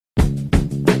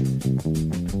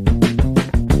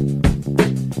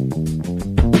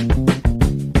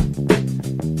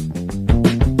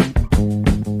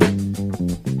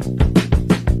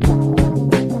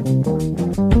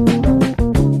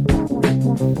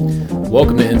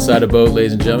Welcome to Inside Abode,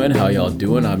 ladies and gentlemen. How y'all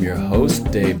doing? I'm your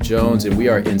host, Dave Jones, and we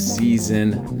are in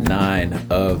season 9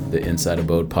 of the Inside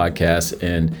Abode podcast.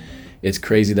 And it's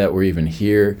crazy that we're even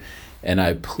here. And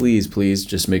I please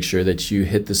just make sure that you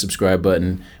hit the subscribe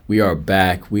button. We are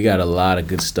back. We got a lot of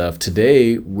good stuff.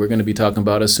 Today, we're going to be talking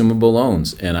about assumable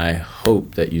loans, and I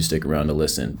hope that you stick around to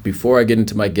listen. Before I get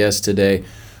into my guest today,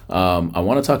 I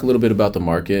want to talk a little bit about the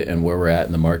market and where we're at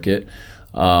in the market.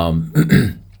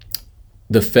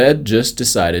 The Fed just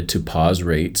decided to pause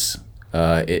rates.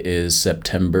 It is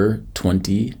September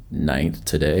 29th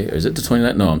today. Or is it the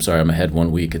 29th? No, I'm sorry. I'm ahead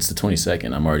 1 week. It's the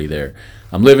 22nd. I'm already there.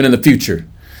 I'm living in the future.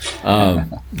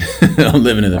 I'm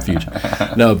living in the future.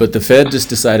 No, but the Fed just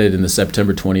decided in the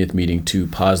September 20th meeting to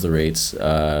pause the rates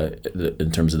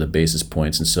in terms of the basis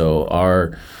points. And so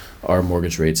our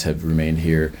mortgage rates have remained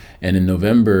here. And in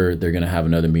November, they're going to have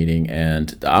another meeting.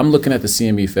 And I'm looking at the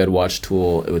CME Fed Watch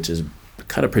tool, which is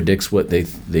kind of predicts what they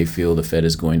feel the Fed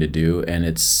is going to do, and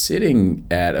it's sitting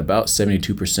at about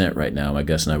 72% right now. My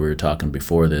guest and I, we were talking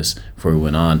before we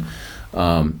went on.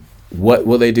 What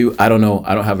will they do? I don't know.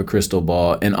 I don't have a crystal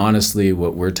ball. And honestly,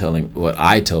 what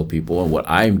I tell people and what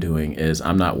I'm doing is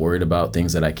I'm not worried about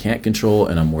things that I can't control,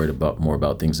 and I'm worried more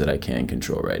about things that I can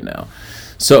control right now.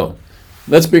 So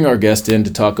let's bring our guest in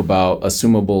to talk about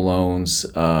assumable loans.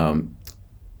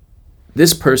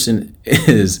 This person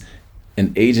is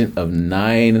an agent of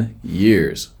 9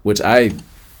 years, which it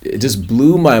just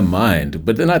blew my mind.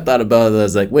 But then I thought about it. I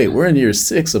was like, wait, we're in year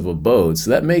 6 of Abode, so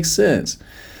that makes sense.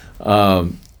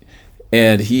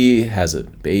 And he has a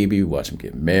baby. Watch him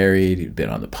get married. He'd been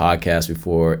on the podcast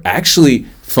before. Actually,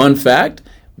 fun fact,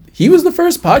 he was the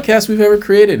first podcast we've ever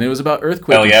created, and it was about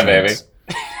earthquake insurance. Hell yeah, baby.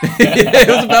 Yeah, it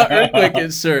was about earthquake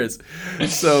insurance.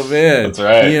 So, man, that's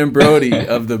right. Me and Broadie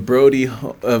of the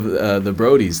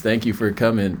Brodies, thank you for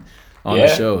coming on the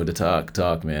show to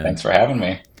talk, man. Thanks for having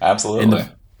me. Absolutely.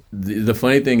 And the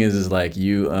funny thing is like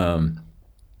you,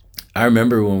 I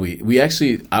remember when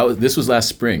this was last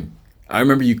spring. I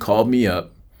remember you called me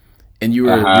up and you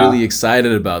were really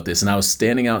excited about this. And I was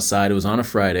standing outside. It was on a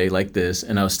Friday like this.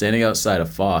 And I was standing outside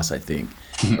of Foss, I think.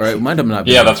 Or it might have not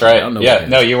been. Yeah, that's right. Yeah,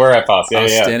 no, you were at Foss. Yeah, I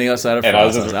was standing outside of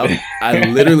Foss. I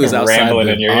literally was outside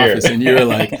the office, and you were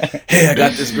like, "Hey, I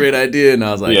got this great idea," and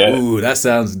I was like, "Ooh, that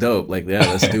sounds dope! Like, yeah,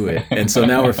 let's do it." And so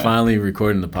now we're finally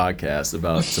recording the podcast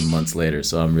about some months later.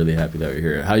 So I'm really happy that we're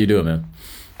here. How you doing, man?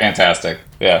 Fantastic.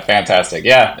 Yeah, fantastic.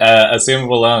 Yeah,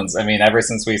 assumable loans. I mean, ever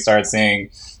since we started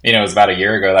seeing, it was about a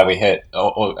year ago that we hit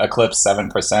eclipse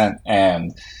 7%,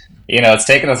 and it's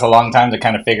taken us a long time to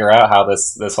kind of figure out how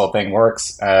this whole thing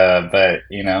works. But,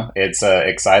 it's an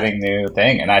exciting new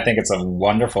thing. And I think it's a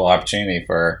wonderful opportunity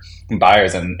for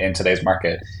buyers in today's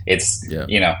market. It's,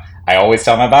 I always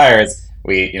tell my buyers,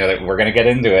 we're going to get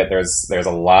into it. There's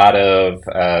a lot of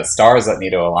stars that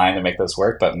need to align to make this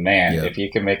work. But, man, if you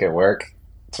can make it work,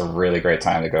 it's a really great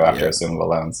time to go after assumable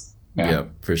loans. Yeah,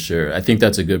 for sure. I think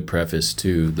that's a good preface,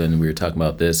 too. Then we were talking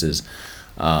about this is,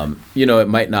 it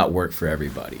might not work for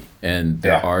everybody, and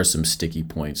there are some sticky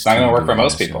points. It's not going to work for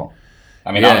most people.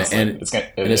 I mean, honestly,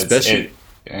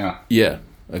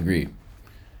 agree.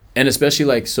 And especially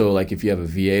like if you have a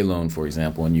VA loan, for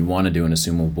example, and you want to do an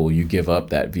assumable, you give up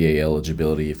that VA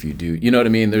eligibility if you do. You know what I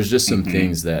mean? There's just some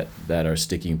things that are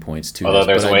sticking points to. Although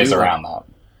there's ways around that.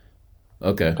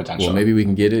 Okay. Well, maybe we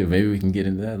can get it. Maybe we can get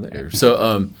into that later.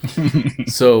 So,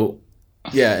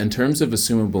 in terms of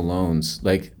assumable loans,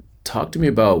 like, talk to me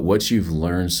about what you've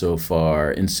learned so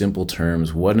far in simple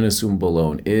terms, what an assumable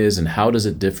loan is, and how does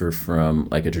it differ from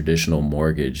like a traditional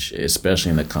mortgage, especially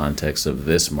in the context of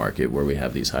this market where we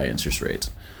have these high interest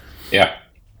rates. Yeah.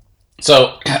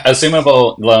 So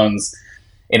assumable loans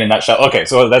in a nutshell. Okay.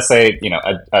 So let's say,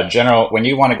 a general, when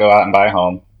you want to go out and buy a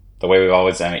home, the way we've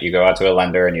always done it, you go out to a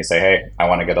lender and you say, hey, I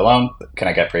want to get a loan. Can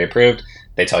I get pre-approved?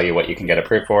 They tell you what you can get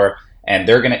approved for, and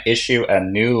they're going to issue a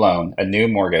new loan, a new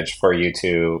mortgage for you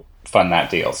to fund that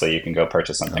deal so you can go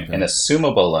purchase something. Okay. An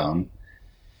assumable loan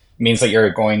means that you're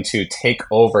going to take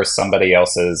over somebody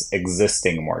else's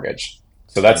existing mortgage.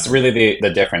 So that's really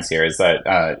the difference here is that,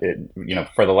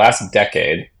 for the last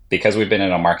decade, because we've been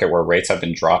in a market where rates have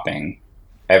been dropping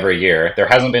every year, there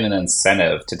hasn't been an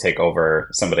incentive to take over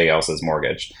somebody else's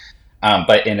mortgage.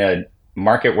 But in a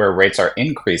market where rates are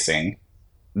increasing,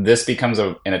 this becomes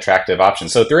an attractive option.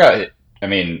 So throughout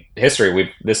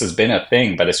history, this has been a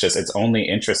thing, but it's only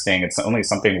interesting. It's only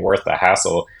something worth the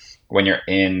hassle when you're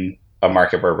in a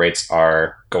market where rates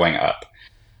are going up.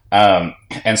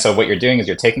 And so what you're doing is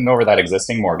you're taking over that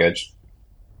existing mortgage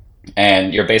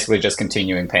and you're basically just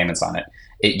continuing payments on it.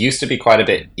 It used to be quite a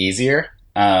bit easier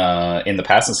in the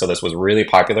past, and so this was really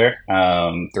popular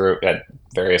through at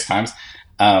various times.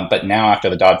 But now after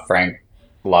the Dodd-Frank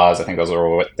laws, I think those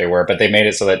were what they were, but they made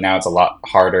it so that now it's a lot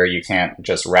harder. You can't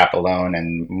just wrap a loan,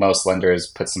 and most lenders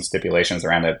put some stipulations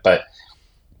around it. But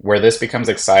where this becomes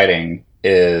exciting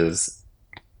is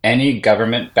any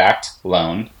government-backed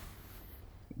loan,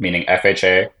 meaning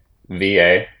FHA,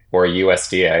 VA, or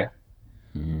USDA,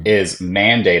 is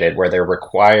mandated where they're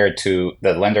required to,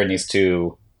 the lender needs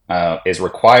to, is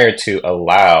required to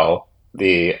allow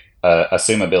the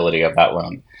assumability of that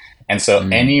loan. And so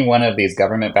any one of these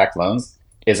government-backed loans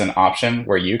is an option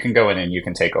where you can go in and you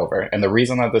can take over. And the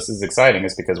reason that this is exciting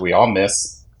is because we all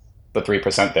miss the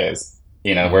 3% days.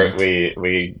 Where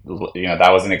we that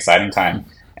was an exciting time.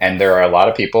 And there are a lot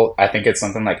of people, I think it's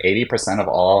something like 80% of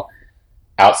all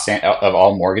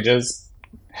mortgages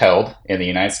held in the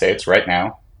United States right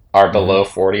now are below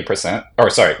 40%, or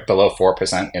sorry, below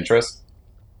 4% interest.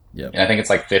 Yep. And I think it's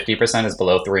like 50% is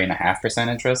below 3.5%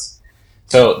 interest.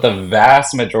 So the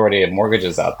vast majority of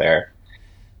mortgages out there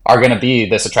are going to be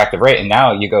this attractive rate. And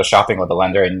now you go shopping with a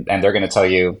lender and they're going to tell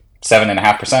you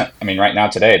 7.5%. I mean, right now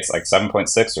today it's like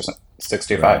 7.6 or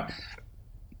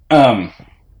 6.25,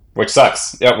 which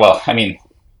sucks. Yeah, well, I mean,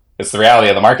 it's the reality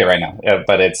of the market right now,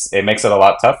 but it makes it a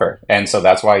lot tougher. And so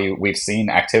that's why we've seen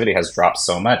activity has dropped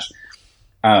so much.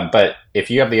 But if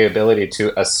you have the ability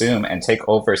to assume and take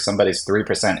over somebody's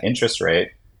 3% interest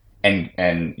rate and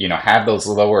have those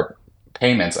lower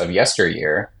payments of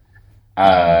yesteryear,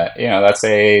 that's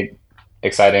a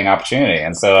exciting opportunity.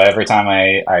 And so every time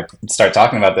I start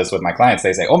talking about this with my clients,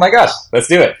 they say, "Oh my gosh, let's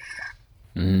do it."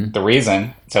 The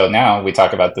reason, so now we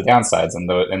talk about the downsides and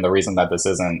the reason that this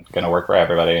isn't going to work for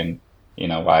everybody, and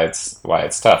why it's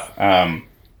tough.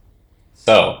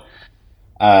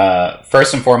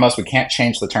 First and foremost, we can't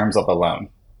change the terms of the loan.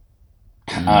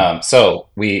 So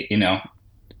we've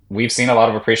seen a lot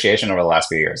of appreciation over the last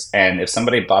few years. And if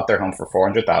somebody bought their home for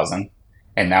 $400,000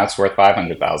 and now it's worth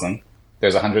 $500,000,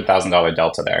 there's $100,000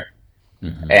 delta there.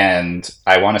 And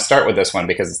I want to start with this one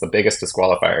because it's the biggest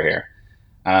disqualifier here.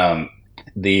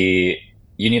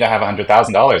 You need to have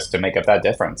 $100,000 to make up that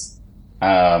difference.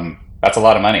 That's a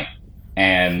lot of money.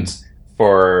 And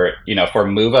for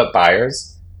move-up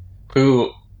buyers,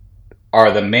 who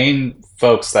are the main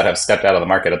folks that have stepped out of the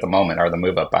market at the moment, are the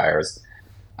move-up buyers.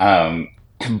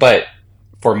 But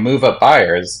for move-up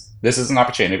buyers, this is an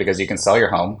opportunity because you can sell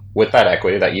your home with that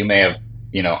equity that you may have,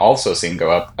 also seen go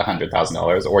up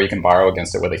 $100,000, or you can borrow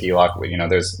against it with a HELOC.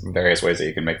 There's various ways that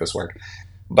you can make this work.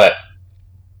 But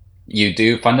you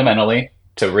do fundamentally,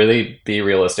 to really be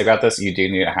realistic about this, you do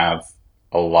need to have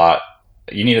a lot.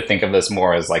 You need to think of this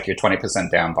more as like your 20%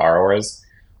 down borrowers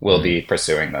will be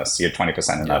pursuing this. Your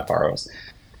 20% in that borrowers.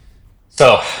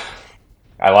 So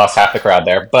I lost half the crowd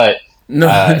there, but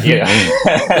but that's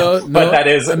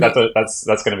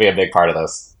going to be a big part of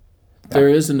this. There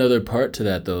is another part to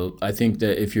that, though. I think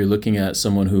that if you're looking at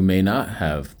someone who may not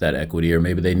have that equity, or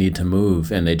maybe they need to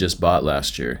move and they just bought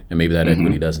last year, and maybe that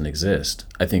equity doesn't exist,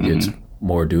 I think it's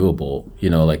more doable,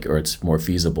 or it's more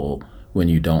feasible when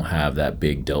you don't have that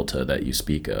big delta that you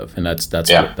speak of, and that's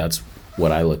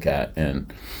what I look at,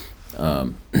 and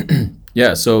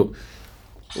so.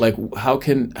 Like, how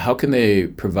can they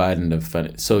provide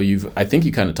I think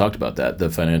you kind of talked about that, the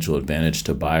financial advantage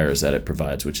to buyers that it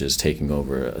provides, which is taking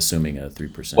over, assuming a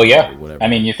 3%. Well, yeah. Or whatever. I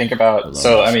mean, you think about,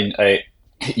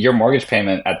 your mortgage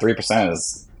payment at 3%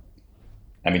 is,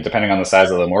 depending on the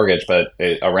size of the mortgage, but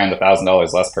around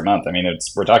 $1,000 less per month.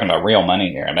 We're talking about real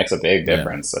money here. It makes a big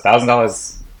difference.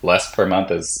 $1,000 less per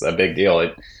month is a big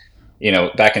deal.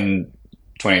 Back in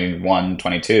 21,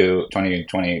 22,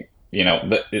 2020,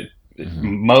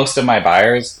 most of my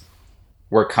buyers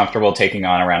were comfortable taking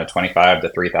on around a $25,000 to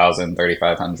 $3,000,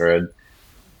 $3,500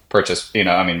 purchase,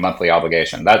 monthly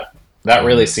obligation. That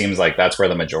really seems like that's where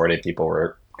the majority of people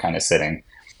were kind of sitting,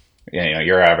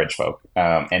 your average folk.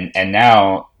 And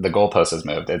now the goalpost has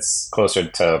moved. It's closer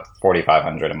to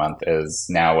 $4,500 a month is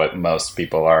now what most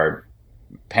people are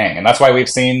paying. And that's why we've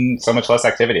seen so much less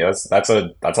activity. That's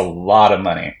a lot of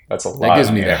money. That's a lot. That gives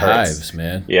of me money. the hives,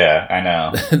 man. Yeah, I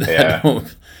know. Yeah.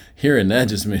 Hearing that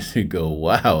just makes me go,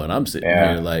 wow. And I'm sitting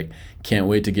here like, can't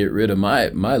wait to get rid of my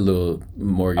little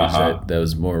mortgage that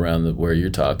was more around where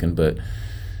you're talking. But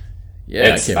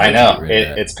yeah, I know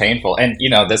it's painful. And,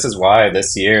 this is why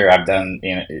this year I've done,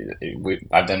 we've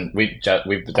done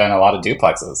a lot of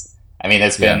duplexes.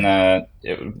 It's been,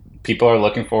 people are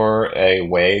looking for a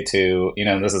way to,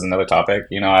 this is another topic,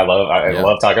 I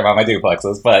love talking about my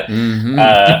duplexes, but,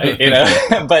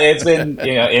 but it's been,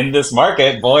 in this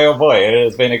market, boy, oh boy, it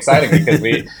has been exciting because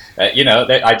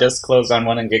I just closed on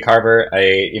one in Gig Harbor,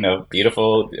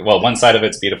 beautiful, well, one side of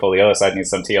it's beautiful, the other side needs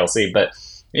some TLC, but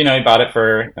he bought it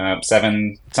for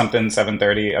seven something,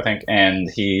 730, I think, and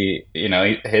he's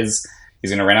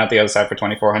going to rent out the other side for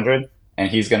 2,400, and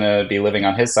he's going to be living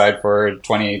on his side for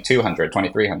 2,200,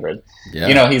 2,300.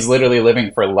 Yeah. He's literally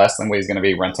living for less than what he's going to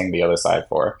be renting the other side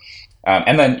for.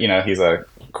 And then he's a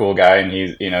cool guy, and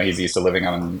he's used to living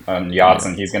on yachts,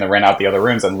 and he's going to rent out the other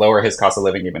rooms and lower his cost of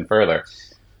living even further.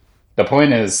 The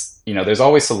point is, there's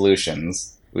always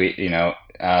solutions.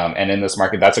 And in this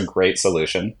market, that's a great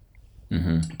solution.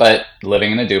 Mm-hmm. But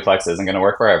living in a duplex isn't going to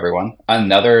work for everyone.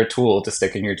 Another tool to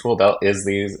stick in your tool belt is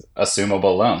these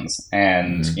assumable loans,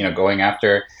 and going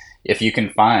after, if you can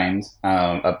find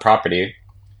a property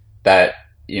that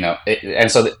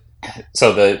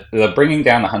so the bringing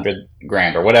down the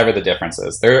 $100,000 or whatever the difference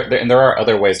is, there are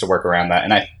other ways to work around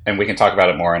that, and we can talk about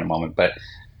it more in a moment. But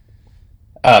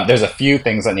there's a few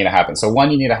things that need to happen. So one,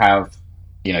 you need to have,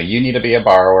 you need to be a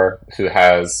borrower who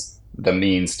has the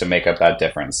means to make up that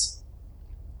difference,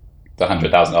 the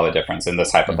 $100,000 difference in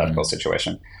this hypothetical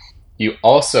situation. You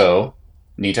also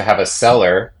need to have a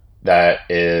seller that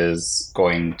is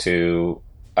going to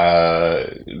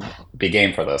be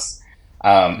game for this,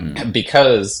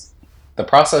 because the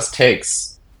process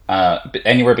takes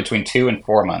anywhere between 2 and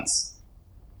 4 months,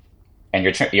 and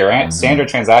your standard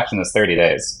transaction is 30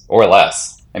 days or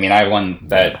less. I mean, I have one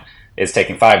that is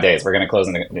taking 5 days. We're going to close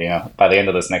by the end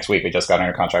of this next week. We just got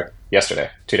under contract yesterday,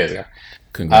 2 days ago.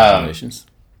 Congratulations.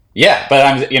 Yeah,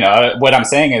 but what I'm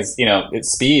saying is,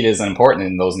 speed is important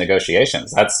in those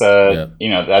negotiations. That's it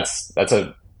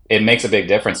makes a big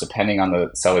difference depending on the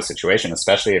seller's situation,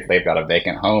 especially if they've got a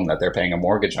vacant home that they're paying a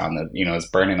mortgage on that, is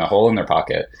burning a hole in their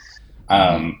pocket.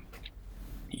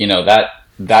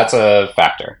 That's a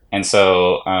factor. And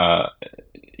so,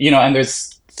 and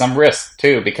there's some risk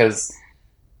too, because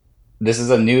this is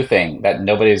a new thing that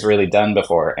nobody's really done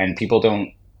before, and people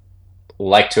don't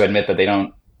like to admit that they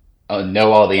don't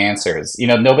know all the answers.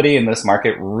 Nobody in this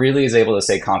market really is able to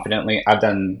say confidently, I've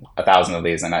done 1,000 of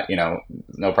these and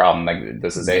no problem. Like,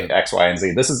 this is X, Y, and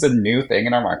Z. This is a new thing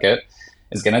in our market.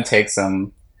 It's going to take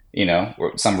some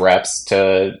reps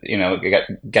to,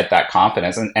 get that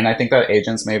confidence. And I think that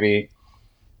agents maybe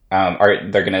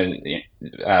they're going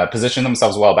to position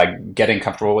themselves well by getting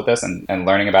comfortable with this and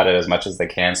learning about it as much as they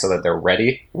can, so that they're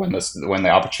ready when the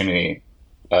opportunity,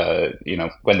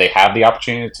 when they have the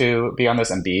opportunity to be on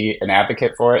this and be an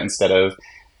advocate for it, instead of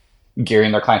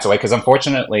gearing their clients away. Because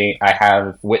unfortunately,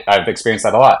 I've experienced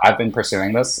that a lot. I've been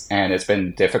pursuing this, and it's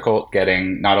been difficult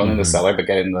getting not only the seller, but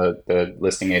getting the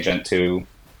listing agent to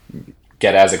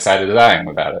get as excited as I am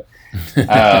about it.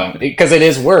 Because it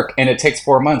is work, and it takes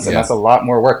 4 months, and that's a lot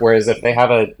more work. Whereas if they have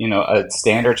a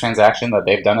standard transaction that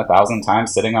they've done 1,000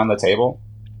 times sitting on the table,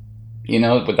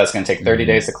 but that's going to take 30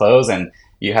 days to close, and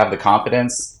you have the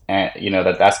confidence, and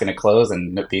that's going to close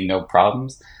and be no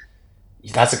problems,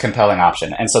 that's a compelling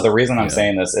option. And so the reason I'm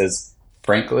saying this is,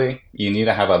 frankly, you need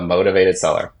to have a motivated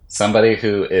seller, somebody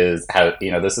who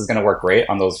this is going to work great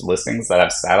on those listings that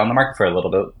have sat on the market for a little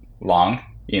bit long,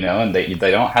 and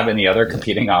they don't have any other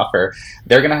competing offer.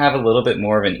 They're going to have a little bit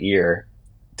more of an ear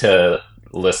to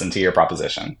listen to your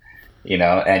proposition,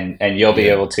 and you'll be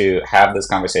able to have this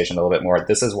conversation a little bit more.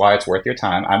 This is why it's worth your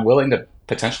time. I'm willing to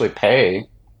potentially pay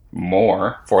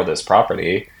more for this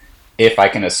property if I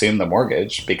can assume the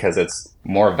mortgage, because it's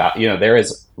more value. There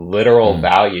is literal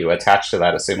value attached to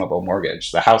that assumable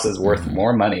mortgage. The house is worth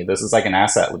more money. This is like an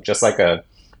asset, just like a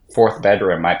fourth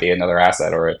bedroom might be another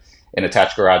asset, or an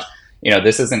attached garage.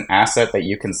 This is an asset that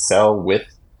you can sell with,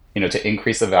 to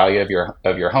increase the value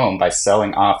of your home by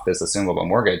selling off this assumable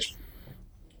mortgage.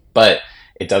 But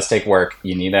it does take work.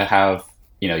 You need to have,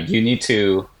 you need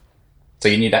to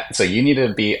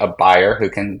be a buyer who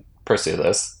can pursue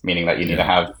this, meaning that you need to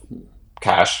have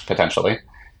cash potentially.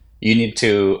 You need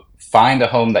to find a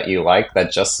home that you like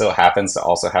that just so happens to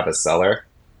also have a seller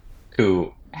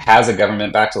who has a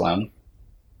government-backed loan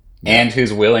and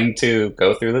who's willing to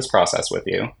go through this process with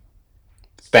you.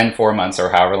 Spend 4 months or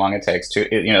however long it takes to,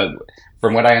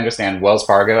 from what I understand, Wells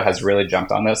Fargo has really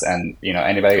jumped on this, and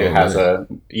anybody who has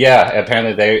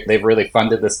apparently they've really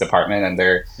funded this department, and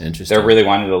they're really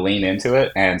wanting to lean into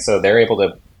it, and so they're able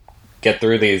to get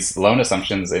through these loan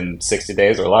assumptions in 60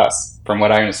 days or less. From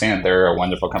what I understand, they're a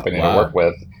wonderful company to work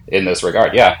with in this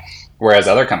regard. Yeah, whereas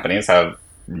other companies have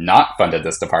not funded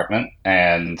this department,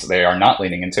 and they are not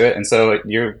leaning into it, and so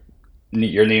you're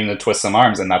needing to twist some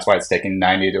arms, and that's why it's taking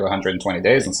 90 to 120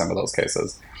 days in some of those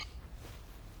cases.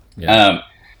 You're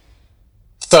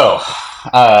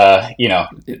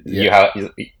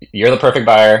the perfect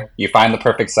buyer. You find the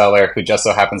perfect seller who just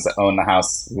so happens to own the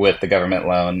house with the government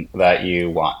loan that you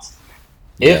want.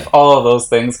 If all of those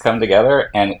things come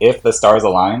together, and if the stars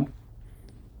align,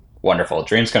 wonderful,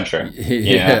 dreams come true.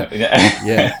 You know? Yeah,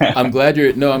 yeah. I'm glad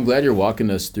you're walking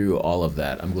us through all of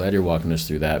that. I'm glad you're walking us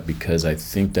through that because I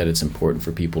think that it's important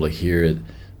for people to hear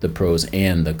the pros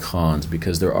and the cons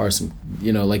because there are some,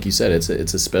 like you said, it's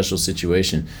a special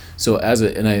situation. So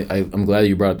I'm glad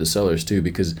you brought up the sellers too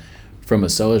because from a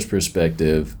seller's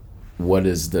perspective, what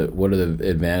are the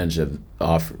advantages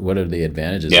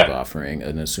of Yeah. offering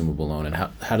an assumable loan and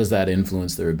how does that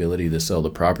influence their ability to sell the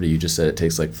property? You just said it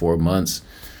takes like 4 months.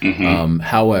 Hmm.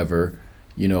 However,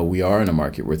 we are in a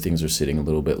market where things are sitting a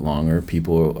little bit longer.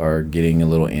 People are getting a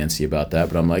little antsy about that,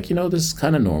 but I'm like, this is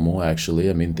kind of normal actually.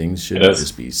 I mean, things It shouldn't is.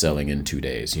 just be selling in 2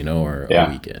 days, or a Yeah.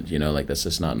 weekend, like that's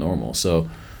just not normal. So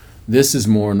this is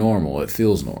more normal. It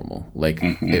feels normal. Like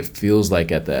Hmm. it feels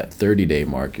like at that 30-day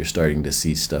mark, you're starting to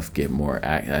see stuff get more.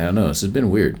 I don't know. This has been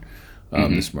weird.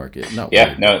 Hmm. This market, not Yeah.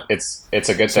 weird, No, but it's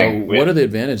a good so thing. what are the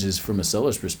advantages from a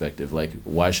seller's perspective? Like,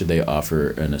 why should they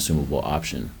offer an assumable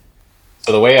option?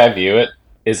 So the way I view it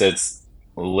is it's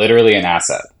literally an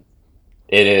asset.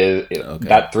 Okay.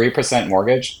 That 3%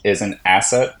 mortgage is an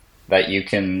asset that you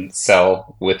can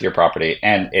sell with your property,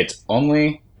 and it's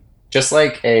only just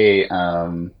like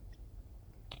trying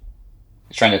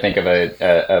to think of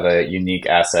a unique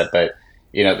asset, but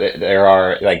there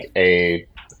are like a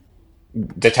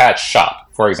detached shop,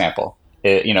 for example.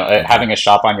 Okay. Having a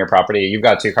shop on your property, you've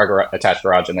got a attached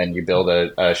garage, and then you build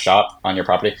a shop on your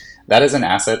property. That is an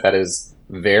asset that is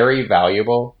very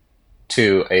valuable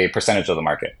to a percentage of the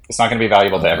market. It's not going to be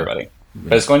valuable to Okay. everybody,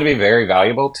 but Yeah. it's going to be very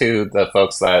valuable to the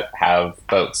folks that have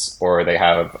boats or they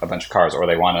have a bunch of cars or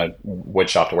they want a wood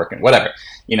shop to work in, whatever.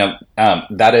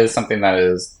 That is something that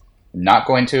is not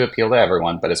going to appeal to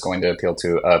everyone, but it's going to appeal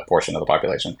to a portion of the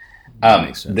population. That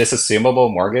makes This sense.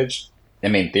 assumable mortgage, I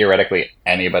mean, theoretically,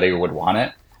 anybody would want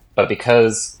it, but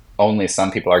because only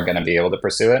some people are going to be able to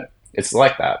pursue it, it's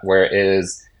like that, where it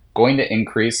is going to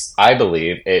increase. I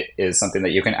believe it is something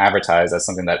that you can advertise as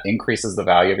something that increases the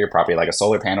value of your property, like a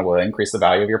solar panel will increase the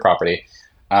value of your property.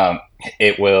 Um,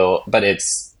 it will, but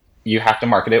you have to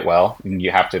market it well, and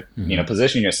you have to Hmm.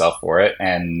 position yourself for it.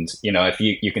 And if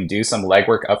you can do some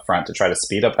legwork up front to try to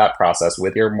speed up that process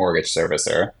with your mortgage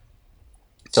servicer,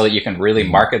 so that you can really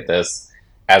Hmm. market this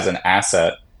as an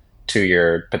asset to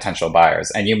your potential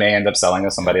buyers. And you may end up selling to Yeah.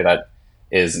 somebody that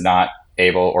is not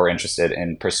able or interested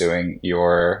in pursuing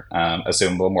your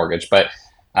assumable mortgage. But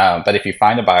if you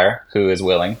find a buyer who is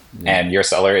willing Yeah. and your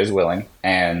seller is willing,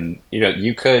 and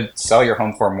you could sell your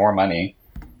home for more money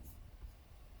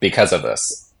because of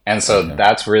this. And so Okay.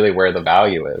 that's really where the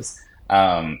value is.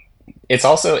 Um, it's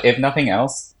also, if nothing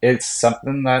else, it's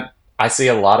something that I see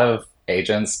a lot of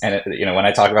agents, and when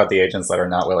I talk about the agents that are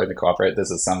not willing to cooperate, this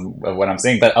is some of what I'm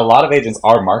seeing. But a lot of agents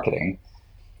are marketing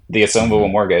the assumable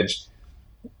Hmm. mortgage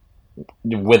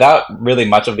without really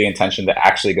much of the intention to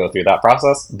actually go through that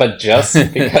process, but just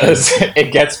because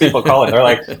it gets people calling. They're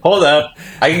like, "Hold up,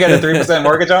 I can get a 3%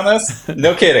 mortgage on this?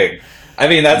 No kidding." I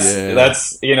mean, Yeah.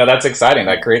 that's exciting.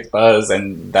 That creates buzz,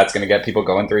 and that's going to get people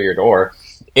going through your door.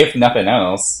 If nothing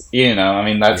else, I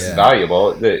mean, that's Yeah.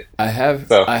 valuable. So, I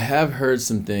have heard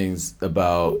some things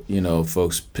about,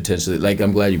 folks potentially like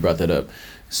I'm glad you brought that up.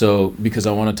 So because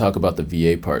I want to talk about the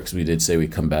VA part because we did say we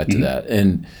come back to mhm, that.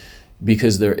 And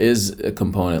because there is a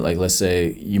component like let's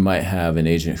say you might have an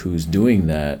agent who's doing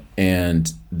that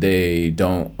and they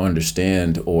don't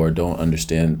understand or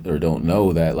don't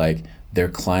know that like their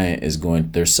client is going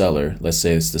their seller, let's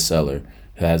say it's the seller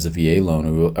who has a VA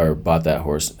loan or bought that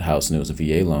house and it was a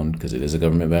VA loan because it is a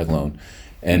government backed loan mhm,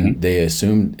 and they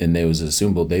assumed and they was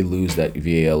assumable they lose that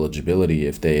VA eligibility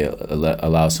if they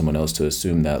allow someone else to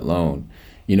assume that loan,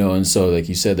 and so like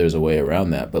you said there's a way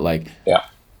around that but like yeah,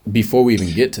 before we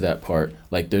even get to that part,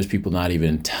 like there's people not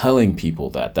even telling people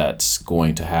that that's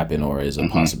going to happen or is a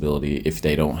mhm, possibility if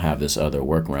they don't have this other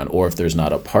workaround, or if there's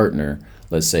not a partner,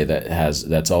 let's say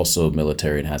that's also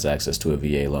military and has access to a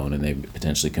VA loan, and they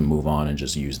potentially can move on and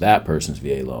just use that person's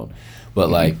VA loan. But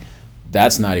mhm, like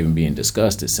that's not even being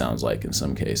discussed. It sounds like in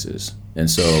some cases. And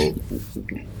so,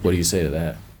 what do you say to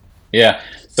that? yeah.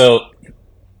 So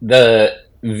the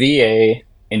VA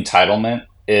entitlement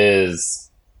is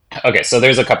okay. So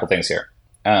there's a couple things here.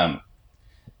 Um,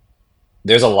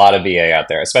 there's a lot of VA out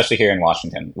there, especially here in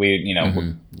Washington.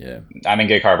 Yeah. I'm in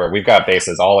Gig Harbor. We've got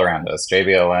bases all around us: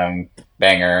 JBLM,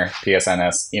 Banger,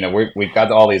 PSNS. We've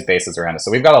got all these bases around us.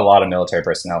 So we've got a lot of military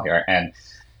personnel here, and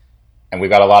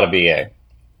we've got a lot of VA,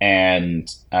 and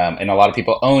a lot of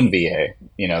people own VA.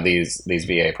 These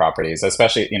VA properties,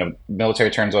 especially military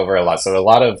turns over a lot. So a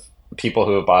lot of people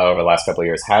who have bought over the last couple of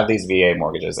years have these VA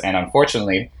mortgages, and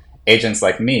unfortunately, agents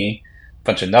like me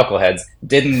bunch of knuckleheads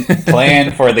didn't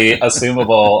plan for the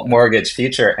assumable mortgage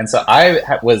feature. And so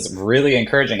was really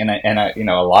encouraging, and you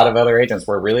know, a lot of other agents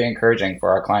were really encouraging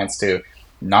for our clients to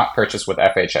not purchase with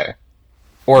FHA,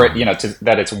 or you know,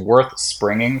 that it's worth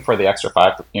springing for the extra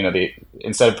 5. You know,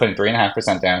 instead of putting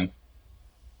 3.5% down,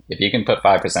 if you can put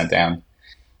 5% down,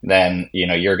 then you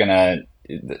know you're gonna,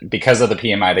 because of the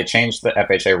PMI, they changed the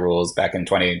FHA rules back in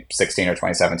 2016 or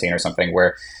 2017 or something,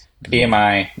 where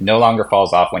PMI no longer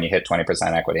falls off when you hit 20%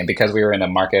 equity. And because we were in a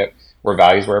market where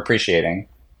values were appreciating,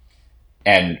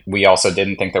 and we also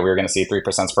didn't think that we were going to see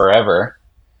 3% forever,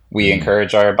 we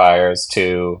encourage our buyers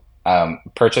to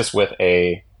purchase with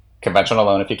a conventional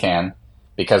loan if you can,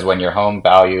 because when your home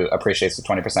value appreciates to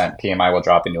 20%, PMI will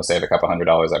drop and you'll save a couple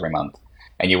 $100s every month.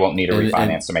 And you won't need a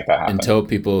refinance to make that happen. And tell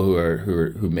people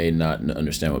who may not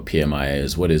understand what PMI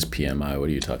is. What is PMI? What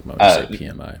are you talking about when you say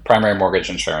PMI? Primary mortgage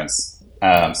insurance.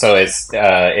 So it's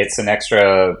an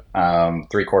extra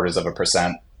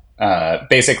 0.75%.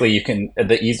 Basically,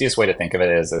 the easiest way to think of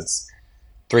it is it's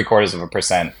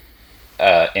 0.75%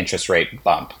 interest rate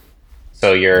bump.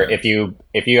 So if you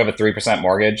have a 3%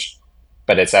 mortgage,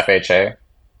 but it's FHA,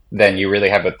 then you really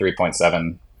have a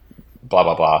 3.7 blah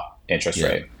blah blah interest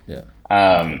rate. Yeah.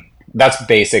 That's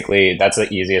the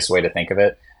easiest way to think of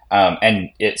it.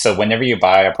 So whenever you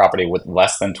buy a property with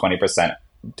less than 20%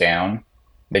 down,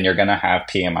 then you're going to have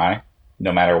PMI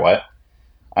no matter what.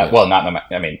 Well, not no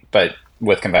matter, I mean, but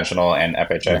with conventional and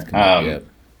FHA,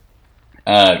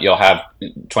 you'll have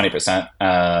 20%,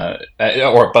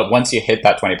 but once you hit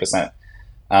that 20%,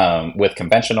 with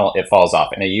conventional, it falls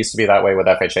off. And it used to be that way with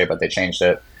FHA, but they changed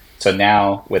it. So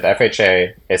now with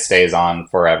FHA, it stays on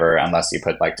forever unless you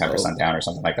put like 10% down or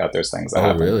something like that. There's things that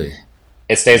happen. Really?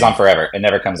 It stays on forever. It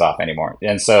never comes off anymore.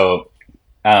 And so,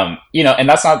 you know, and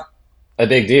that's not a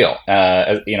big deal.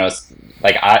 You know, it's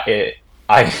like I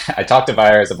talked to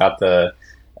buyers about the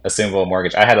assumable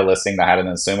mortgage. I had a listing that had an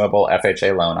assumable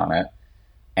FHA loan on it,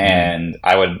 and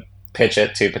I would pitch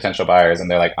it to potential buyers,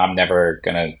 and they're like, I don't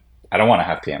want to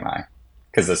have PMI.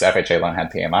 Because this FHA loan had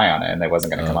PMI on it and it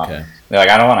wasn't going to come off. They're like,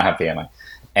 I don't want to have PMI.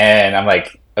 And I'm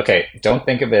like, okay, don't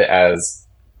think of it as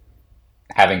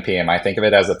having PMI. Think of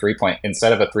it as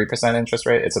instead of a 3% interest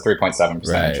rate, it's a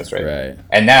 3.7% interest rate. Right.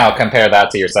 And now compare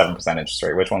that to your 7% interest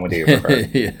rate. Which one would you prefer?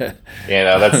 Yeah. You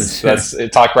know, that's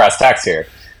talk brass tacks here.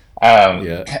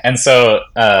 And so,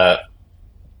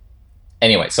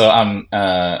 anyway, so I'm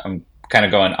kind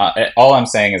of going, all I'm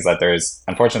saying is that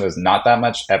unfortunately there's not that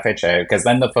much FHA, because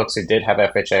then the folks who did have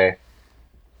FHA,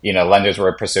 you know, lenders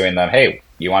were pursuing them. Hey,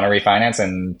 you want to refinance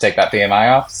and take that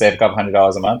PMI off, save a couple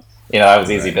 $100s a month? You know, that was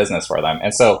easy business for them.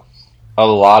 And so a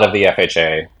lot of the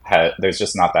FHA, there's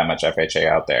just not that much FHA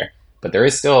out there, but there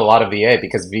is still a lot of VA,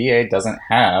 because VA doesn't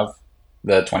have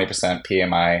the 20%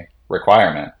 PMI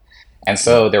requirement. And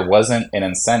so there wasn't an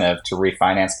incentive to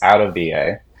refinance out of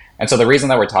VA. And so the reason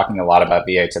that we're talking a lot about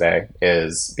VA today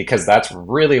is because that's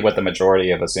really what the majority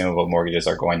of assumable mortgages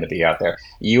are going to be out there.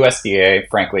 USDA,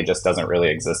 frankly, just doesn't really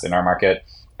exist in our market.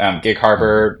 Gig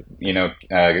Harbor, you know,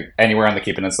 anywhere on the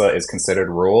Key Peninsula is considered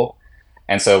rural.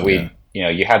 And so you know,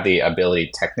 you have the ability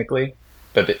technically,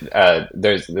 but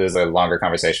there's a longer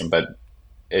conversation, but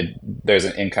there's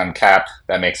an income cap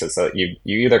that makes it so you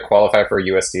either qualify for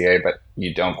USDA, but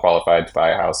you don't qualify to buy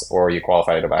a house, or you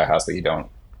qualify to buy a house, but you don't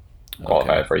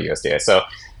qualify for USDA. So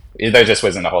there just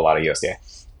wasn't a whole lot of USDA.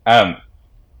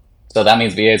 So that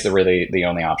means VA is really the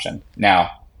only option.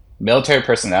 Now, military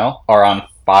personnel are on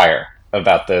fire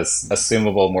about this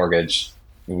assumable mortgage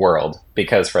world,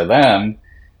 because for them,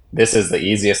 this is the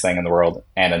easiest thing in the world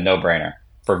and a no-brainer.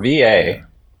 For VA,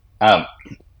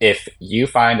 if you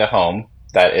find a home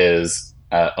that is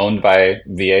owned by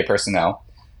VA personnel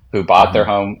who bought their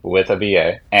home with a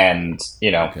VA, and you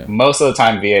know, most of the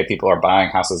time VA people are buying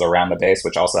houses around the base,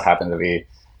 which also happen to be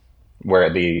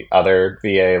where the other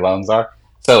VA loans are.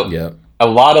 So a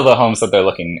lot of the homes that they're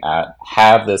looking at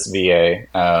have this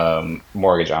VA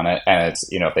mortgage on it, and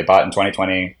it's, you know, if they bought in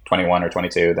 2020, 21, or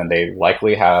 22, then they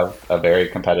likely have a very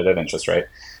competitive interest rate.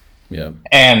 Yeah.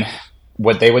 And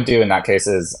what they would do in that case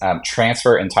is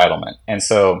transfer entitlement. And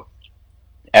so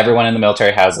everyone in the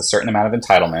military has a certain amount of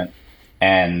entitlement,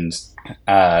 and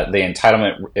the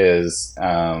entitlement is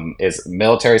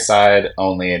military side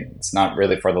only. It's not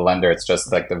really for the lender. It's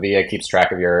just like the VA keeps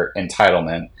track of your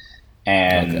entitlement.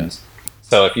 And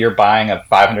so if you're buying a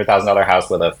 $500,000 house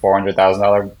with a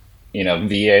 $400,000, you know,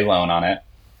 VA loan on it,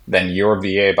 then your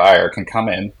VA buyer can come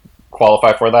in,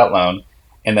 qualify for that loan,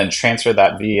 and then transfer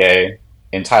that VA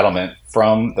entitlement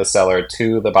from the seller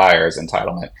to the buyer's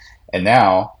entitlement. And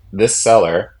now this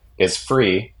seller is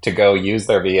free to go use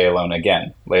their VA loan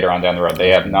again later on down the road.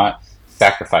 They have not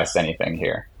sacrificed anything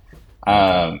here.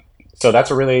 Okay. So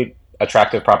that's a really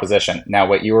attractive proposition. Now,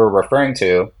 what you were referring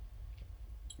to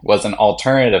was an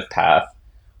alternative path,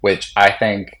 which I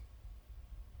think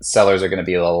sellers are going to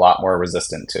be a lot more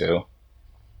resistant to.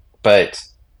 But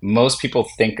most people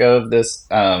think of this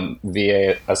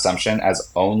VA assumption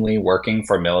as only working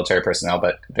for military personnel,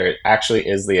 but there actually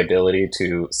is the ability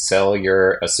to sell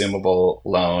your assumable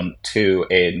loan to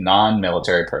a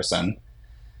non-military person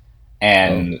Oh,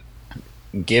 and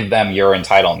give them your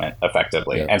entitlement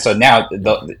effectively. yep. And so now,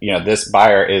 Yep. this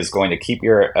buyer is going to keep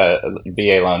your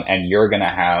VA loan, and you're going to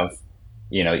have,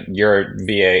 your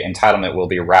VA entitlement will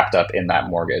be wrapped up in that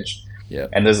mortgage. Yep.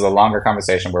 And this is a longer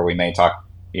conversation where we may talk,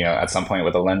 at some point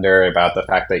with a lender about the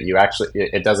fact that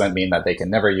it doesn't mean that they can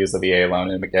never use the VA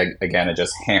loan. And again, it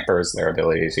just hampers their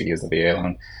ability to use the VA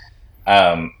loan.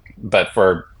 But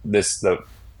for this, the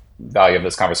value of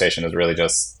this conversation is really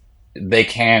just they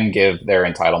can give their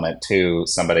entitlement to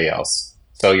somebody else.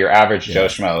 So your average Joe Yeah.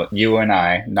 Schmo, you and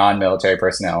I, non-military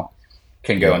personnel,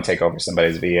 can go Yep. and take over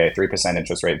somebody's VA 3%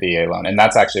 interest rate VA loan, and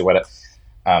that's actually what.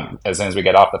 As soon as we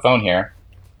get off the phone here,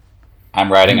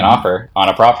 I'm writing an Hmm. offer on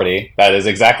a property that is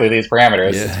exactly these parameters.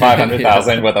 It's Yeah.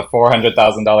 500,000 Yeah. with a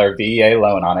 $400,000 VA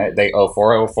loan on it. They owe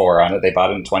 404 on it. They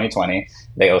bought it in 2020.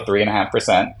 They owe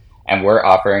 3.5%, and we're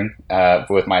offering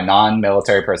with my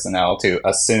non-military personnel to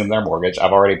assume their mortgage.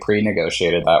 I've already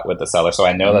pre-negotiated that with the seller, so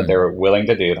I know that Mm. they're willing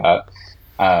to do that.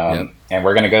 Yep. And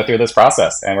we're going to go through this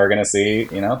process, and we're going to see.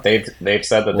 They've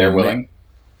said that Well, they're willing.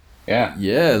 Yeah.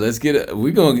 yeah. Let's get a.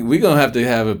 We gonna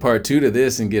have a part two to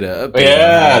this and get an update on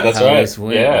Yeah, that's how right. this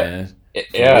went, Yeah. man. For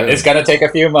Yeah, it's real. going to take a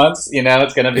few months.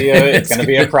 It's going to be a it's It's going to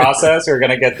be a process. We're going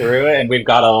to get through it, and we've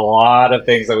got a lot of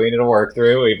things that we need to work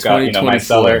through. We've got, my 2024.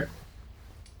 seller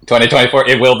 2024.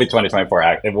 It will be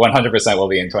 2024. It 100% will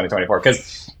be in 2024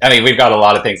 because we've got a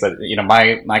lot of things that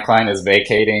my client is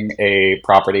vacating a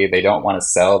property. They don't want to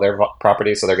sell their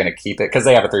property, so they're going to keep it because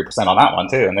they have a 3% on that one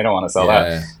too, and they don't want to sell that.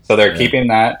 Yeah. So they're Yeah. keeping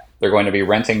that. They're going to be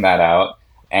renting that out,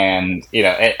 and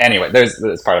anyway,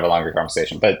 it's part of a longer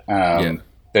conversation, but Yeah.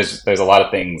 there's a lot of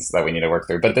things that we need to work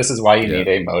through. But this is why you Yeah. need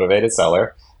a motivated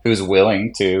seller who's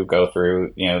willing to go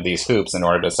through these hoops in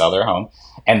order to sell their home.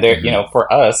 And there, Hmm.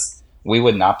 for us, we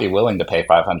would not be willing to pay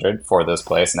 500 for this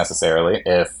place necessarily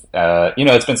if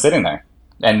it's been sitting there,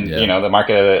 and Yeah. the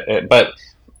market. But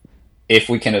if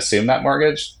we can assume that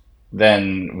mortgage,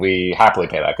 then we happily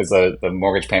pay that because the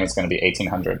mortgage payment is going to be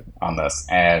 1,800 on this,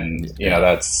 and Yeah.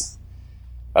 that's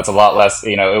a lot less.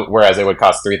 Whereas it would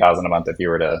cost 3,000 a month if you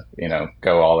were to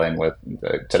go all in with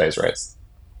today's rates.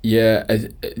 Yeah,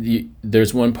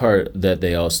 there's one part that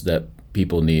that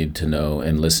people need to know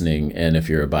and listening, and if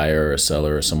you're a buyer or a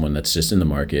seller or someone that's just in the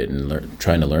market and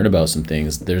trying to learn about some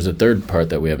things, there's a third part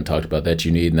that we haven't talked about that you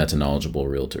need, and that's a knowledgeable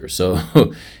realtor. So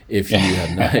if you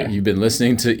have not, you've been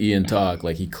listening to Ian talk,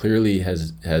 like he clearly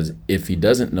has. If he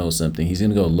doesn't know something, he's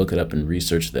gonna go look it up and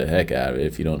research the heck out of it.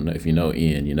 If you don't know, if you know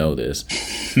Ian, you know this.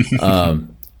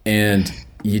 And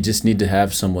you just need to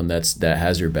have someone that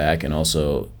has your back and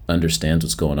also understands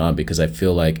what's going on, because I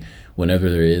feel like whenever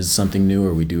there is something new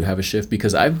or we do have a shift,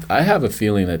 because I have a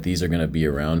feeling that these are going to be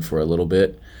around for a little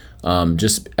bit,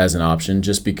 just as an option,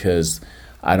 just because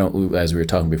I don't, as we were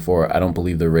talking before, I don't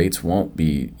believe the rates won't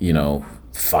be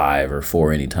 5 or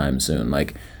 4 anytime soon.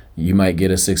 Like you might get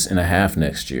a 6.5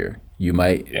 next year. You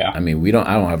might. Yeah. I mean, I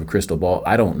don't have a crystal ball.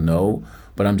 I don't know.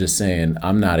 But I'm just saying,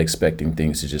 I'm not expecting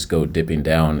things to just go dipping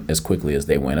down as quickly as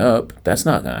they went up. That's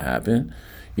not going to happen.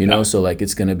 No. So like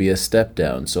it's going to be a step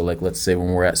down. So like let's say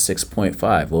when we're at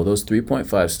 6.5, well, those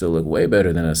 3.5 still look way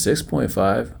better than a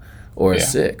 6.5 or a Yeah.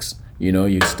 6.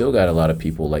 You still got a lot of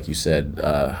people, like you said,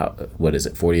 what is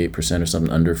it, 48% or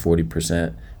something, under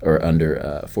 40% or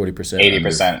under 40%,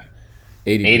 80%.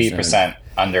 80%. 80%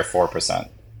 under 4%.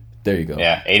 There you go.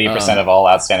 Yeah, 80% of all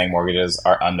outstanding mortgages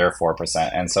are under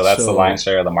 4%, and so that's the lion's So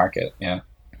share of the market. Yeah,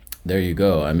 there you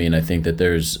go. I mean, I think that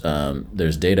there's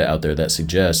data out there that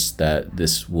suggests that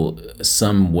this will,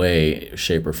 some way,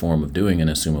 shape, or form of doing an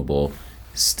assumable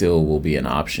still will be an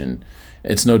option.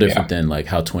 It's no yeah, different than like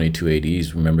how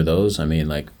 2280s. Remember those? I mean,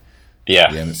 like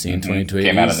yeah. we haven't seen Came out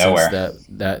 2280s of since nowhere.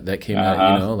 that came Uh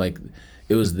out. huh. Like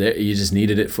it was there. You just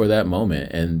needed it for that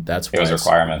moment, and that's It why was a it's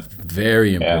requirement.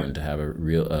 very Yeah, important to have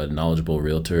a knowledgeable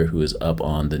realtor who is up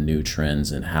on the new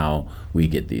trends and how we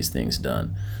get these things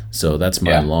done. So that's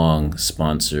my yeah, long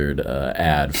sponsored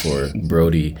ad for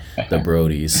Broadie, the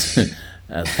Brodies,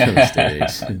 as real estate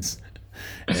agents,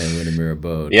 and Windermere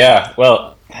Abode. yeah.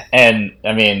 Well, and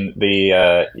I mean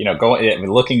going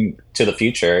looking to the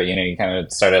future. You kind of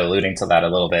started alluding to that a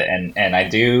little bit, and I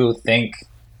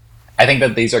think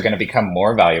that these are going to become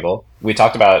more valuable. We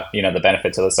talked about the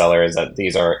benefit to the seller is that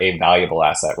these are a valuable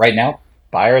asset right now.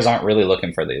 buyers aren't really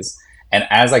looking for these. And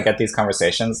as I get these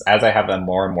conversations, as I have them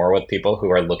more and more with people who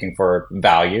are looking for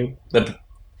value, the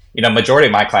majority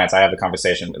of my clients, I have the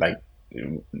conversation like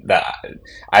that.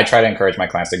 I try to encourage my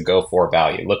clients to go for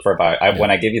value, look for value. When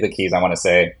I give you the keys, I want to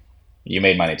say, you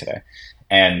made money today.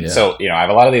 And so, I have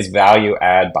a lot of these value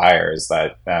add buyers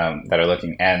that are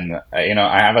looking, and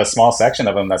I have a small section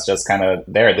of them that's just kind of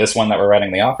there. This one that we're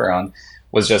writing the offer on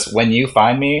was just, when you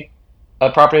find me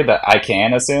a property that I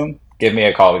can assume, give me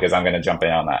a call because I'm going to jump in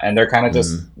on that. And they're kind of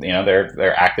just,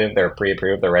 they're active, they're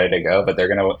pre-approved, they're ready to go, but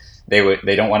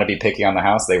they don't want to be picky on the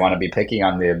house. They want to be picky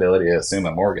on the ability to assume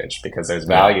a mortgage because there's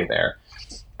value there.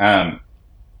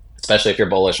 Especially if you're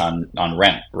bullish on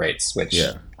rent rates, which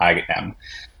I am.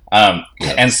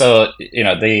 And so,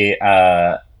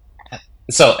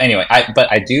 so anyway,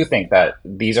 I do think that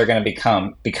these are going to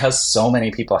become, because so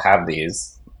many people have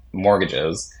these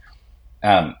mortgages,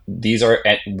 these are,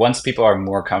 once people are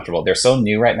more comfortable, they're so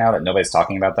new right now that nobody's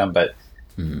talking about them, but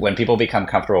when people become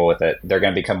comfortable with it, they're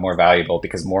going to become more valuable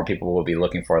because more people will be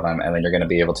looking for them, and then you're going to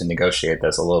be able to negotiate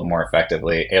this a little more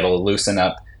effectively. It'll loosen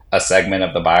up a segment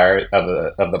of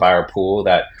the buyer pool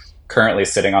that currently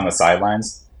sitting on the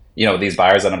sidelines. These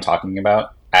buyers that I'm talking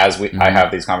about, as I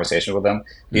have these conversations with them,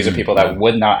 these are people that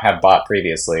would not have bought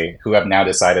previously, who have now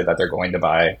decided that they're going to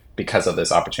buy because of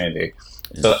this opportunity.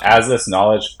 So as this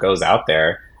knowledge goes out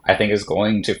there, I think is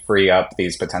going to free up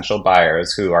these potential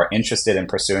buyers who are interested in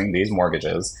pursuing these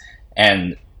mortgages.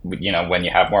 And, when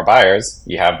you have more buyers,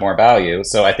 you have more value.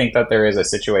 So I think that there is a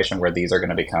situation where these are going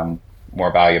to become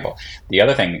more valuable. The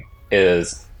other thing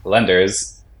is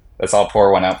lenders. Let's all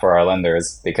pour one out for our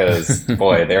lenders because,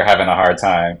 boy, they're having a hard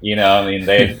time.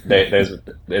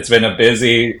 It's been a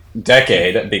busy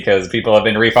decade because people have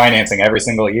been refinancing every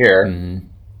single year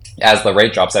as the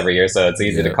rate drops every year. So it's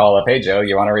easy to call up, hey, Joe,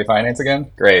 you want to refinance again?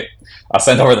 Great. I'll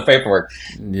send over the paperwork.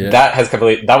 Yeah.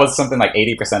 That was something like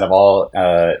 80% of all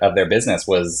of their business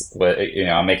was,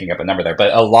 I'm making up a number there,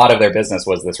 but a lot of their business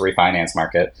was this refinance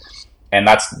market. And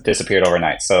that's disappeared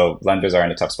overnight. So lenders are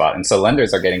in a tough spot. And so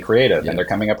lenders are getting creative and they're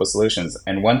coming up with solutions.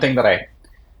 And one thing that I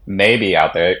may be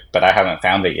out there, but I haven't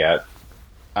found it yet,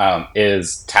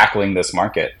 is tackling this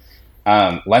market.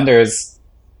 Lenders,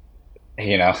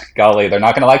 golly, they're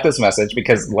not going to like this message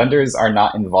because lenders are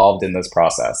not involved in this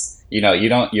process.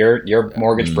 Your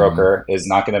mortgage broker is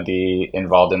not going to be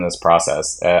involved in this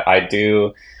process. I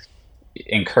do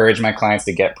encourage my clients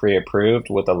to get pre-approved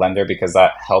with the lender because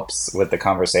that helps with the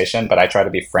conversation, but I try to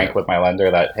be frank with my lender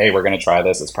that, hey, we're going to try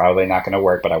this, it's probably not going to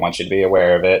work, but I want you to be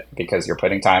aware of it because you're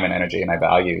putting time and energy and I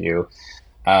value you,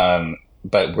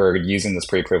 but we're using this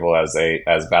pre-approval as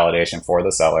validation for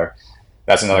the seller.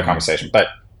 That's another conversation. But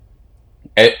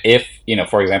if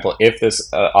for example, if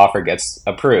this offer gets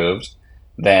approved,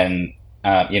 then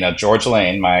George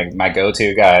Lane, my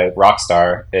go-to guy, rock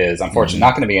star, is unfortunately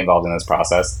not going to be involved in this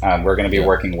process. We're going to be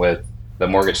working with the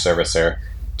mortgage servicer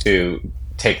to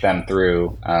take them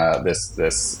through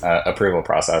this approval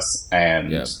process.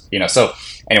 And, so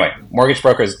anyway, mortgage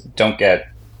brokers don't get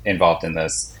involved in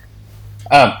this.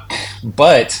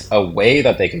 But a way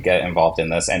that they could get involved in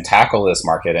this and tackle this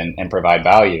market and provide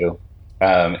value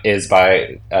is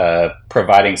by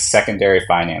providing secondary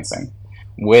financing,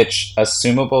 which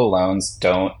assumable loans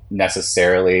don't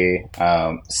necessarily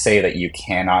say that you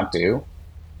cannot do.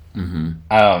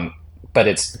 But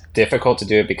it's difficult to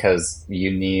do it because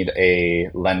you need a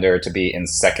lender to be in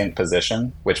second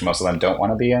position, which most of them don't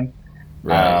want to be in.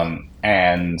 Right.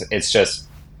 And it's just,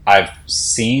 I've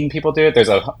seen people do it. There's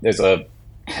a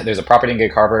property in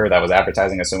Gig Harbor that was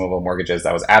advertising assumable mortgages,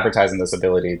 that was advertising this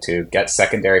ability to get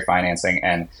secondary financing.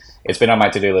 And it's been on my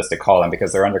to-do list to call them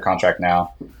because they're under contract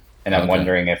now. And I'm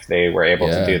wondering if they were able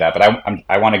to do that. But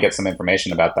I want to get some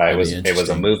information about that. It was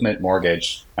a movement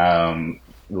mortgage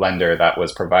lender that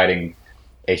was providing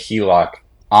a HELOC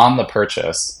on the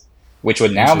purchase, which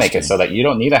would now make it so that you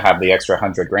don't need to have the extra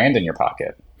 $100,000 in your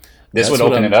pocket. This would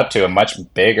open it up to a much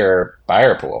bigger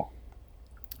buyer pool.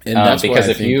 And that's because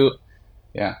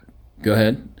Go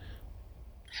ahead.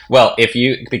 Well, if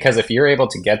you're able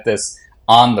to get this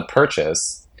on the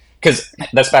purchase, because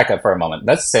let's back up for a moment.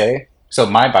 Let's say, so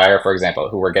my buyer, for example,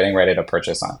 who we're getting ready to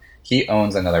purchase on, he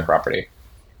owns another property.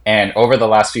 And over the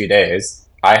last few days,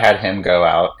 I had him go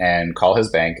out and call his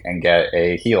bank and get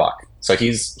a HELOC. So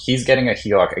he's getting a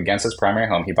HELOC against his primary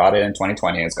home. He bought it in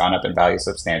 2020. It's gone up in value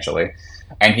substantially.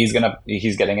 And he's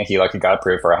getting a HELOC. He got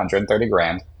approved for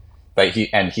 $130,000. But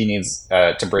he needs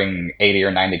to bring $80,000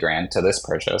 or $90,000 to this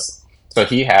purchase. So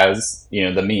he has,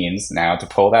 the means now to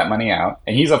pull that money out.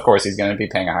 And he's going to be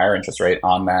paying a higher interest rate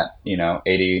on that,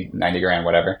 $80,000, $90,000,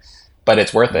 whatever. But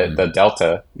it's worth it. The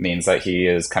delta means that he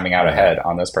is coming out ahead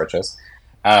on this purchase.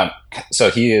 So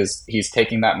he's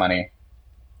taking that money.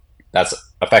 That's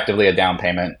effectively a down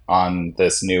payment on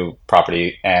this new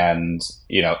property, and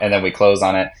and then we close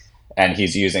on it, and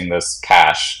he's using this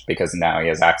cash because now he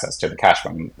has access to the cash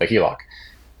from the HELOC.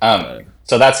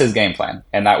 So that's his game plan,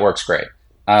 and that works great.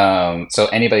 So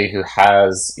anybody who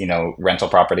has, rental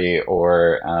property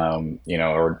or,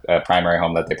 or a primary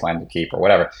home that they plan to keep or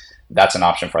whatever, that's an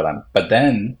option for them. But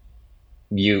then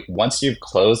once you've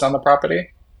closed on the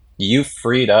property, you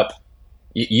freed up,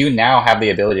 you now have the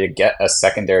ability to get a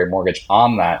secondary mortgage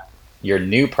on that, your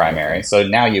new primary. So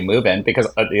now you move in, because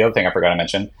the other thing I forgot to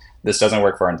mention, this doesn't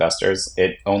work for investors.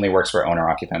 It only works for owner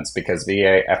occupants, because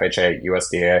VA, FHA,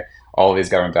 USDA, all of these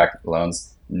government-backed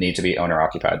loans need to be owner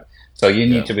occupied. So you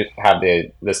need to have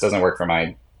this doesn't work for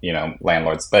my,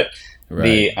 landlords, but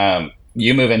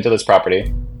you move into this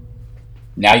property.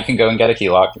 Now you can go and get a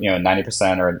HELOC,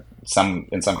 90% or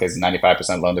in some cases,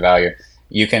 95% loan to value.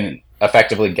 You can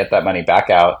effectively get that money back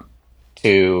out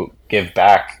to give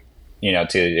back,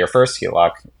 to your first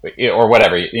HELOC or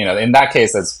whatever, in that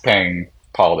case, that's paying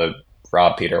Paul to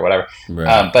rob Peter or whatever.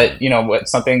 Right. But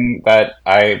something that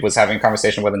I was having a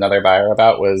conversation with another buyer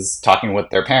about was talking with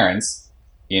their parents,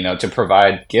 to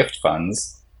provide gift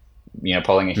funds,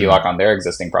 pulling a HELOC on their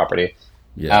existing property.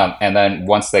 Yeah. And then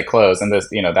once they close, and this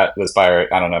buyer,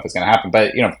 I don't know if it's going to happen,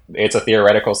 but it's a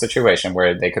theoretical situation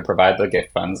where they could provide the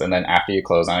gift funds, and then after you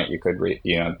close on it, you could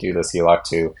do this HELOC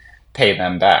to pay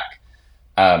them back.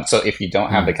 So if you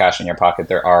don't have the cash in your pocket,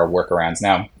 there are workarounds.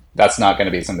 Now, that's not going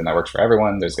to be something that works for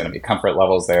everyone. There's going to be comfort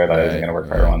levels there that isn't going to work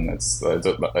for everyone. It's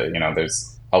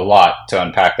there's a lot to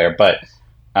unpack there, but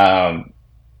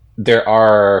there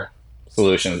are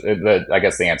solutions. I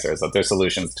guess the answer is that there's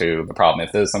solutions to the problem.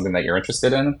 If this is something that you're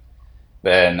interested in,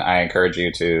 then I encourage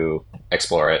you to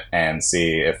explore it and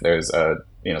see if there's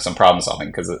some problem solving,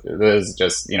 because it is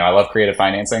just, I love creative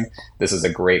financing. This is a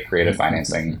great creative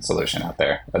financing solution out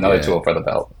there. Another tool for the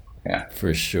belt. Yeah,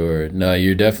 for sure. No,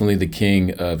 you're definitely the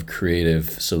king of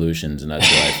creative solutions, and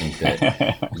that's why I think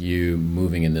that you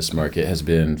moving in this market has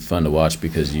been fun to watch,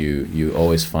 because you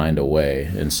always find a way.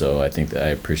 And so I think that I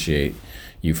appreciate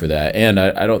you for that. And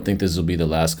I don't think this will be the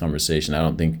last conversation. I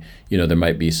don't think, there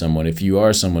might be someone, if you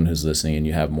are someone who's listening and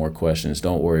you have more questions,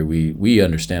 don't worry. We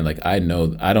understand. Like, I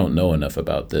don't know enough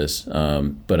about this,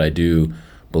 but I do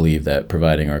believe that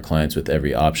providing our clients with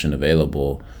every option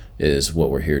available is what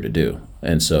we're here to do.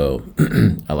 And so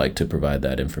I like to provide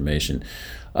that information.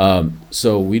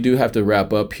 So we do have to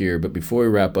wrap up here, but before we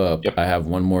wrap up, I have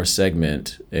one more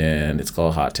segment, and it's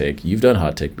called Hot Take. You've done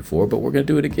Hot Take before, but we're going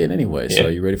to do it again anyway. Yeah. So are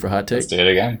you ready for Hot Take? Let's do it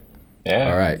again.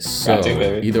 Yeah. All right. So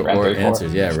either round or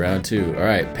answers. Yeah, round 2. All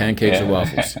right. Pancakes or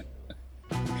waffles?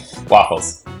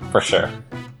 Waffles, for sure.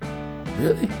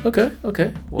 Really? Okay.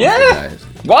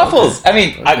 Waffles. Okay. I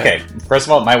mean, okay. First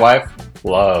of all, my wife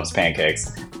loves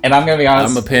pancakes. And I'm going to be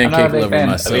honest, I'm a pancake lover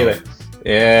myself.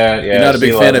 Yeah. You're not a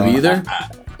big fan of either?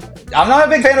 I'm not a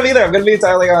big fan of either. I'm going to be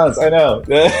entirely honest. I know.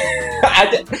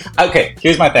 Okay,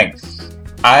 here's my thing.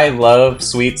 I love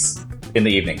sweets in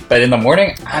the evening, but in the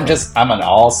morning, I'm an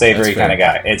all savory kind of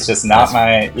guy. It's just not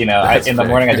in the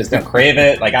morning, I just don't crave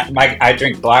it. Like I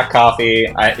drink black coffee.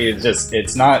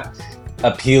 It's not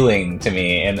appealing to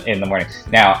me in the morning.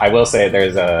 Now, I will say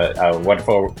there's a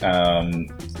wonderful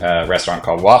restaurant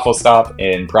called Waffle Stop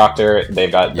in Proctor.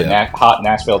 They've got the hot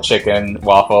Nashville chicken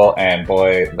waffle, and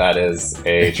boy, that is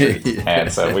a treat.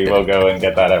 And so we will go and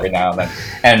get that every now and then.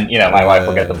 And my wife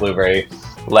will get the blueberry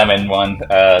lemon one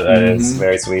that is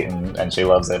very sweet, and she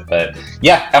loves it. But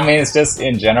yeah, I mean, it's just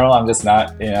in general, I'm just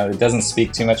not, it doesn't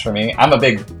speak too much for me. I'm a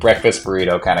big breakfast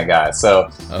burrito kind of guy. So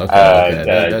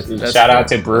shout out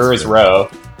to Brewers Row,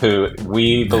 who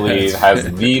we believe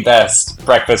has the best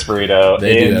breakfast burrito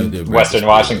in Western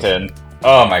Washington.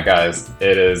 Oh my guys,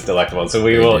 it is delectable. So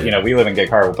we will, we live in Gig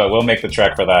Harbor, but we'll make the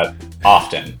trek for that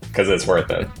often because it's worth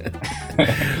it.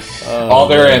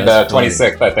 Alder and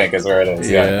 26th, I think, is where it is.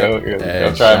 Go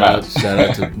try them out. Shout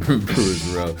out to Brewers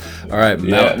Row. All right,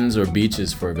 mountains or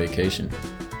beaches for a vacation?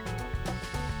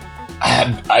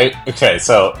 Okay,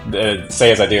 so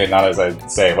say as I do and not as I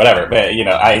say, whatever. But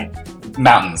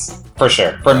mountains. For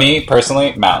sure. For me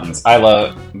personally, mountains. I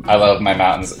love my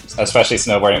mountains, especially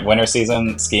snowboarding. Winter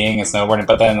season, skiing and snowboarding,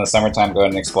 but then in the summertime, going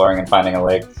and exploring and finding a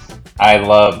lake. I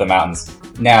love the mountains.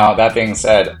 Now, that being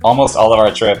said, almost all of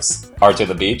our trips are to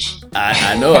the beach.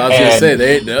 I know. I was gonna say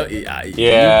they. No,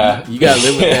 Yeah. You gotta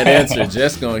live with that answer.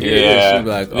 Jess gonna hear this. She'll be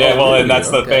like, oh, yeah. Well, really? and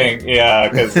that's the thing. Yeah,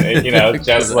 because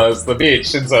Jess loves the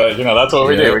beach, and so that's what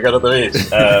we do. We go to the beach.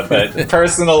 But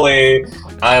personally,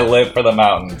 I live for the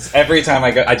mountains. Every time I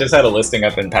go, I just had a listing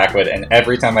up in Packwood, and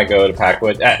every time I go to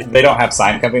Packwood, they don't have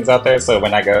sign companies out there, so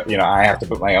when I go, I have to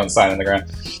put my own sign in the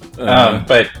ground.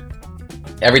 But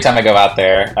every time I go out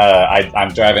there, I'm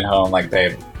driving home like,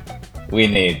 babe, we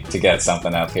need to get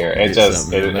something up here.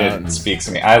 It speaks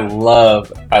to me. I love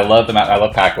the mountain. I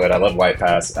love Packwood. I love White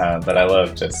Pass. But I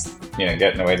love just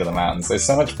getting away to the mountains. There's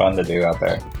so much fun to do out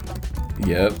there.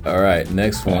 Yep. All right.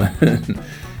 Next one.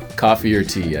 Coffee or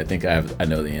tea? I think I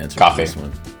know the answer. Coffee. To this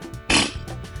one.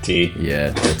 Tea.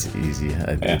 Yeah, that's easy.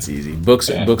 It's easy. Books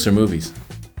or movies?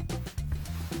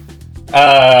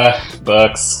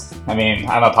 Books. I mean,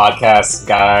 I'm a podcast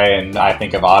guy, and I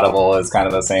think of Audible as kind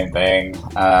of the same thing.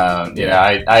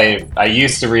 I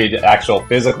used to read actual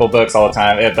physical books all the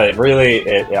time, but really,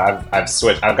 I've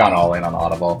switched. I've gone all in on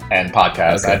Audible and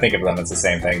podcasts. Okay. I think of them as the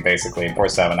same thing, basically.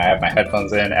 24/7. I have my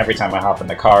headphones in. Every time I hop in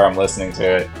the car, I'm listening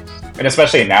to it. And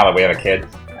especially now that we have a kid,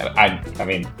 I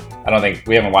don't think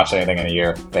we haven't watched anything in a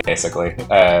year, basically.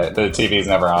 The TV's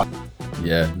never on.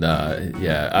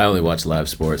 I only watch live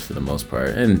sports for the most part,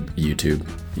 and YouTube.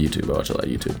 I watch a lot of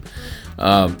YouTube.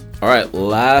 All right,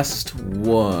 last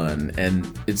one, and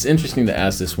it's interesting to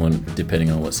ask this one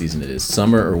depending on what season it is: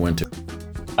 summer or winter?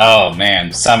 Oh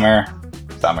man, summer.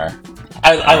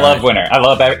 I love winter.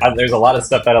 There's a lot of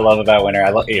stuff that I love about winter. I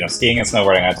love skiing and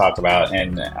snowboarding. I talked about,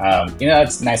 and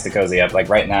it's nice to cozy up. Like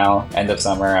right now, end of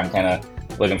summer, I'm kind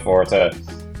of looking forward to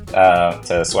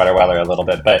sweater weather a little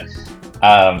bit, but.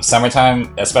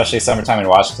 Summertime, especially summertime in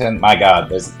Washington, my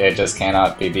God, it just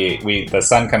cannot be beat. The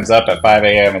sun comes up at 5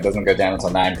 a.m. It doesn't go down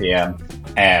until 9 p.m.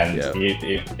 And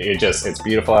it's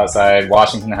beautiful outside.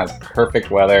 Washington has perfect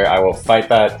weather. I will fight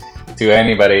that to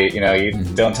anybody.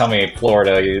 Don't tell me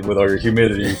Florida with all your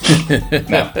humidity.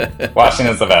 No,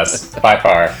 Washington's the best by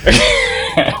far.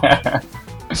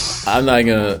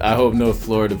 I hope no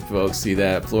Florida folks see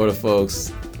that. Florida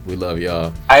folks, we love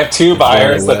y'all. I have two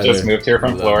buyers that just moved here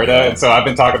from Florida, and so I've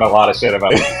been talking a lot of shit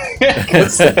about it.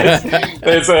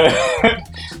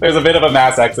 There's a bit of a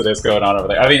mass exodus going on over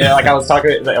there. I mean, like I was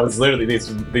literally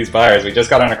these buyers. We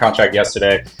just got under contract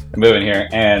yesterday, moving here,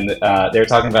 and they were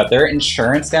talking about their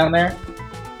insurance down there.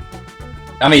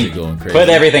 I mean, put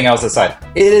everything else aside,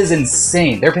 it is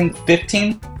insane. They're paying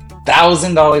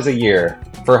 $15,000 a year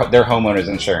for their homeowners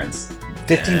insurance.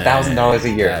 $15,000 a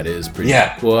year. That is pretty.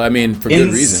 Yeah. Well, I mean, for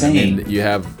good reason. I mean, you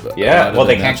have. Well,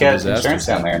 they can't get insurance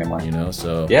down there anymore.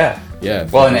 So. Yeah.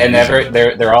 Well, and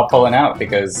they're all pulling out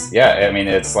because I mean,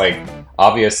 it's like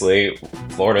obviously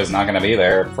Florida's not going to be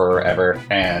there forever,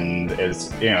 and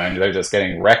and they're just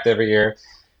getting wrecked every year.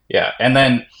 Yeah, and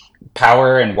then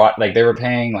power and they were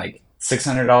paying like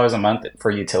 $600 a month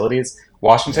for utilities.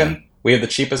 Washington, we have the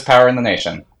cheapest power in the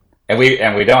nation. And we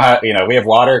don't have we have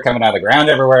water coming out of the ground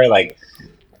everywhere. Like,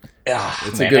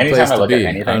 it's a good place to be.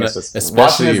 Anything, especially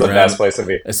Washington's the best place to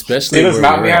be. Especially see this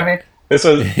mountain behind me. This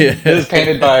is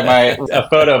painted by a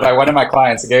photo by one of my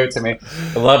clients who gave it to me.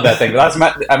 I love that thing.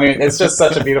 It's just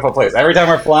such a beautiful place. Every time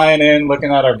we're flying in,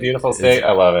 looking at our beautiful state,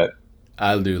 I love it.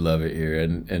 I do love it here,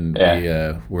 and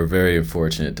we're very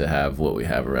fortunate to have what we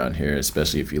have around here,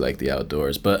 especially if you like the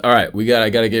outdoors. But all right, I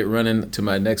got to get running to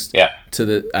my next. Yeah.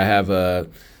 I have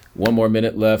one more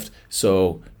minute left,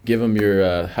 so give them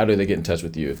your. How do they get in touch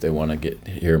with you if they want to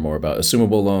hear more about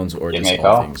Assumable Loans or just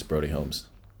all things Broadie Homes?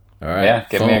 All right. Yeah,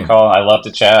 give me a call. I love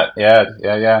to chat. Yeah.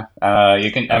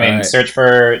 You can. Search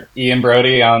for Ian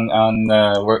Broadie on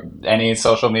any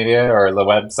social media or the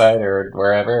website or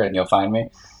wherever, and you'll find me.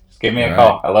 Just give me a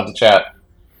call. I love to chat.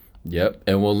 Yep,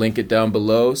 and we'll link it down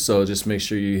below, so just make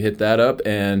sure you hit that up,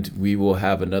 and we will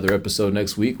have another episode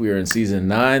next week. We are in season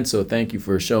 9, so thank you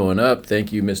for showing up.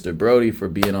 Thank you, Mr. Broadie, for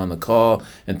being on the call,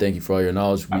 and thank you for all your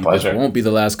knowledge. My pleasure. This won't be the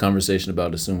last conversation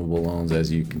about Assumable Loans.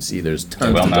 As you can see, there's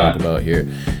tons to talk about here,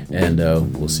 and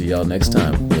we'll see y'all next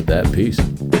time. With that, peace.